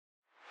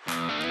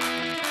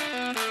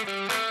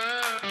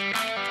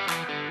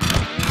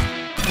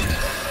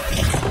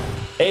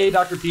Hey,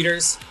 Dr.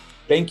 Peters.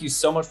 Thank you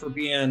so much for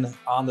being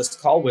on this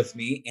call with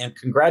me. And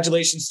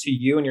congratulations to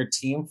you and your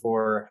team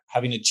for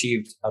having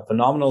achieved a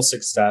phenomenal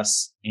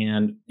success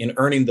and in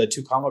earning the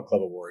Two Comma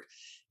Club Award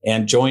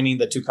and joining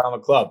the Two Comma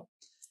Club.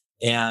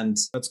 And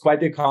it's quite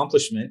the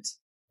accomplishment.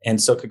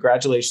 And so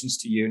congratulations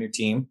to you and your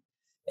team.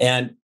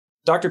 And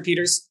Dr.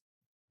 Peters,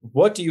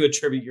 what do you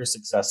attribute your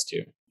success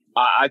to?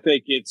 I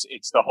think it's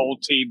the whole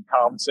team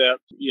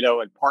concept,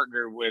 and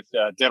partner with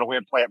Dental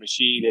Implant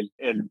Machine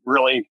and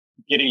really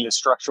getting the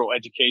structural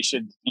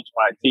education to teach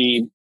my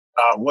team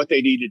what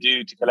they need to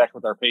do to connect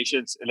with our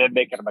patients and then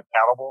making them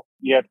accountable.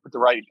 You have to put the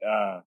right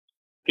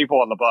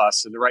people on the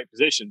bus in the right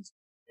positions.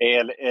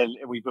 And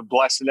we've been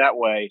blessed in that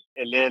way.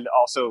 And then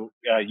also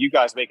you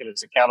guys making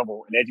us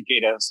accountable and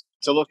educate us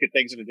to look at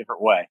things in a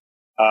different way.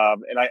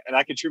 And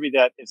I contribute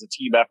that as a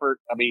team effort.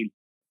 I mean,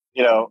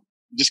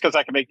 just because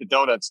I can make the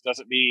donuts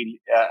doesn't mean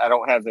I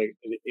don't have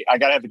I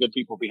got to have the good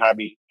people behind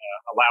me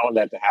allowing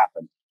that to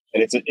happen.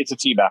 And it's a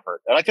team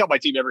effort. And I tell my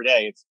team every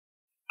day,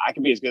 I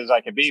can be as good as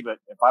I can be, but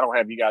if I don't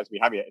have you guys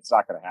behind me, it's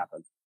not going to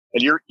happen.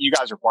 And you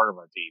guys are part of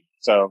our team.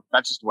 So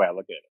that's just the way I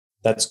look at it.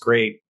 That's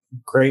great.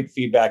 Great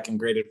feedback and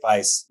great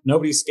advice.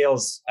 Nobody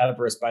scales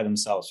Everest by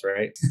themselves,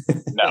 right?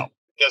 No,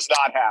 it does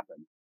not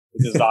happen.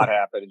 It does not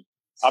happen.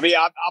 I mean,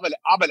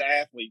 I'm an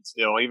athlete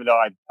still, even though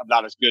I'm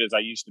not as good as I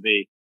used to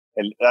be.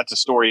 And that's a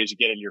story as you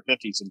get in your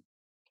 50s. And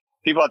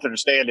people have to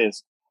understand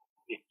is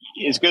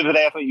as good as an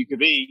athlete you could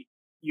be,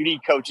 you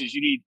need coaches,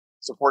 you need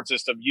support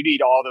system, you need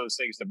all those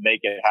things to make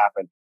it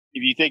happen.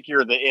 If you think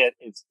you're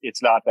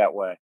it's not that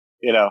way.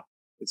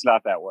 It's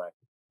not that way.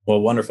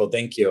 Well, wonderful.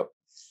 Thank you.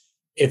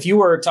 If you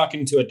were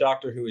talking to a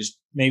doctor who is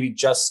maybe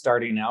just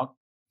starting out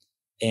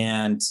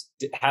and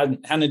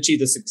hadn't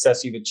achieved the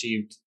success you've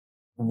achieved,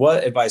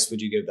 what advice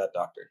would you give that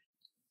doctor?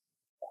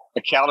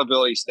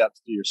 Accountability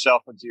steps to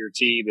yourself and to your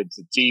team and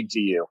to team to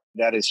you.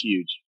 That is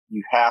huge.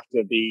 You have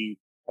to be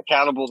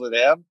accountable to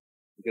them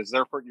because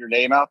they're putting your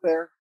name out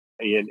there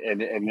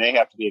and they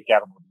have to be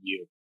accountable to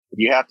you.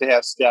 You have to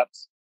have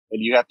steps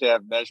and you have to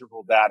have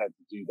measurable data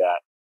to do that.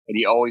 And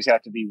you always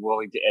have to be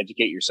willing to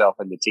educate yourself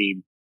and the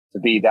team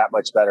to be that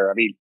much better. I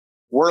mean,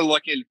 we're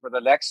looking for the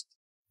next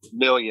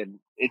million.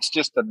 It's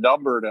just a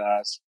number to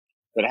us,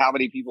 but how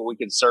many people we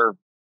can serve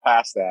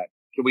past that?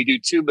 Can we do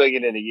 2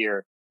 million in a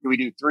year? Can we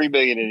do 3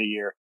 million in a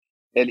year?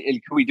 And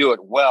can we do it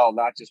well,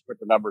 not just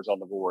put the numbers on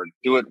the board,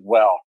 do it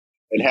well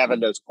and having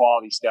those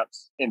quality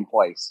steps in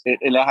place.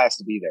 And that has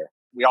to be there.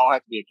 We all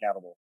have to be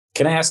accountable.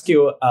 Can I ask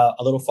you a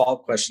little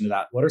follow-up question to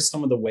that? What are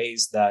some of the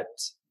ways that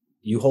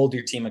you hold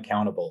your team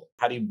accountable?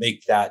 How do you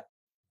make that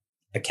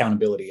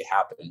accountability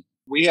happen?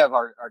 We have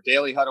our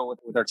daily huddle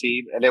with our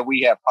team, and then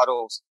we have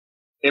huddles,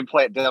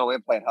 dental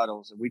implant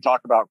huddles. And we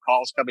talk about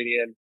calls coming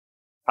in,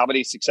 how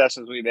many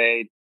successes we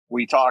made.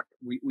 We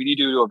need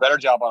to do a better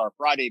job on our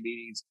Friday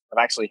meetings of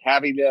actually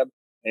having them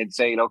and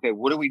saying, okay,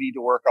 what do we need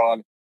to work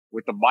on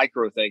with the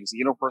micro things,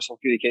 the interpersonal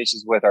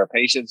communications with our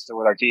patients and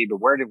with our team, and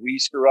where did we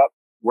screw up?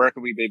 Where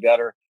can we be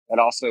better? And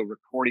also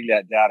recording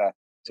that data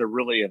to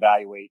really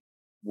evaluate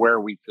where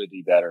we could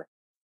be better.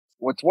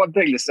 It's one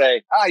thing to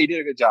say, you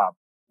did a good job.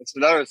 It's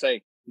another to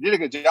say, you did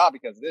a good job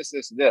because this,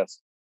 and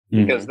this.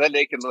 Because then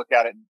they can look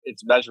at it.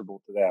 It's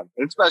measurable to them.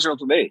 It's measurable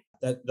to me.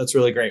 That's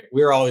really great.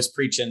 We're always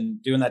preaching,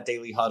 doing that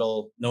daily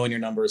huddle, knowing your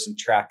numbers and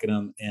tracking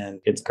them.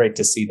 And it's great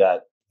to see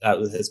that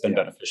has been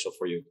beneficial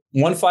for you.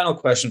 One final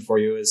question for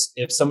you is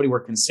if somebody were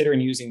considering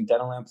using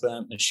Dental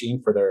Implant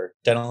Machine for their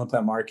dental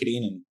implant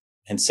marketing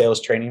and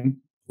sales training,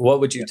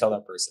 what would you tell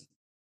that person?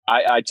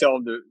 I tell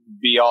them to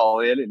be all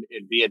in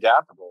and be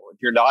adaptable. If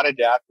you're not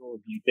adaptable,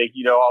 if you think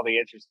you know all the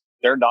answers,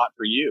 they're not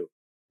for you.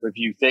 If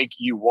you think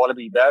you want to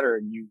be better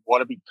and you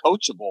want to be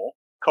coachable,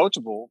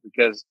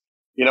 because,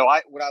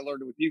 what I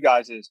learned with you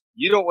guys is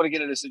you don't want to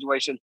get in a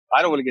situation.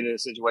 I don't want to get in a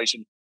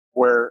situation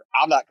where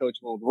I'm not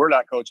coachable. We're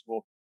not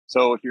coachable.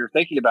 So if you're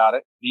thinking about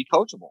it, be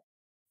coachable.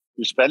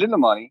 You're spending the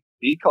money,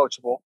 be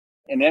coachable,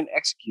 and then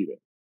execute it.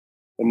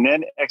 And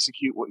then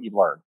execute what you've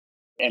learned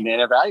and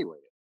then evaluate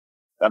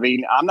it. I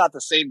mean, I'm not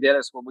the same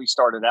dentist when we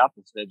started out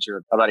this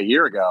venture about a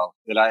year ago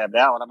that I am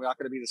now. And I'm not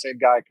going to be the same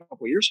guy a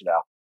couple of years from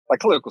now. My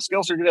clinical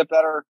skills are going to get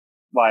better.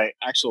 My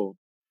actual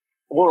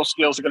oral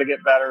skills are going to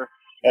get better.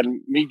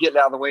 And me getting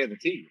out of the way of the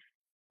team.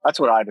 That's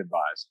what I'd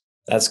advise.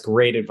 That's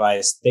great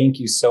advice. Thank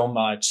you so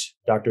much,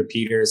 Dr.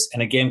 Peters.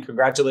 And again,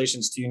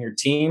 congratulations to you and your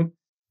team.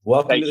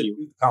 Welcome to the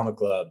Two Comma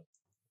Club.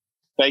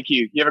 Thank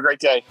you. You have a great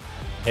day.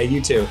 Hey,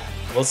 you too.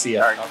 We'll see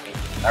you. All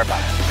right.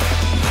 Bye.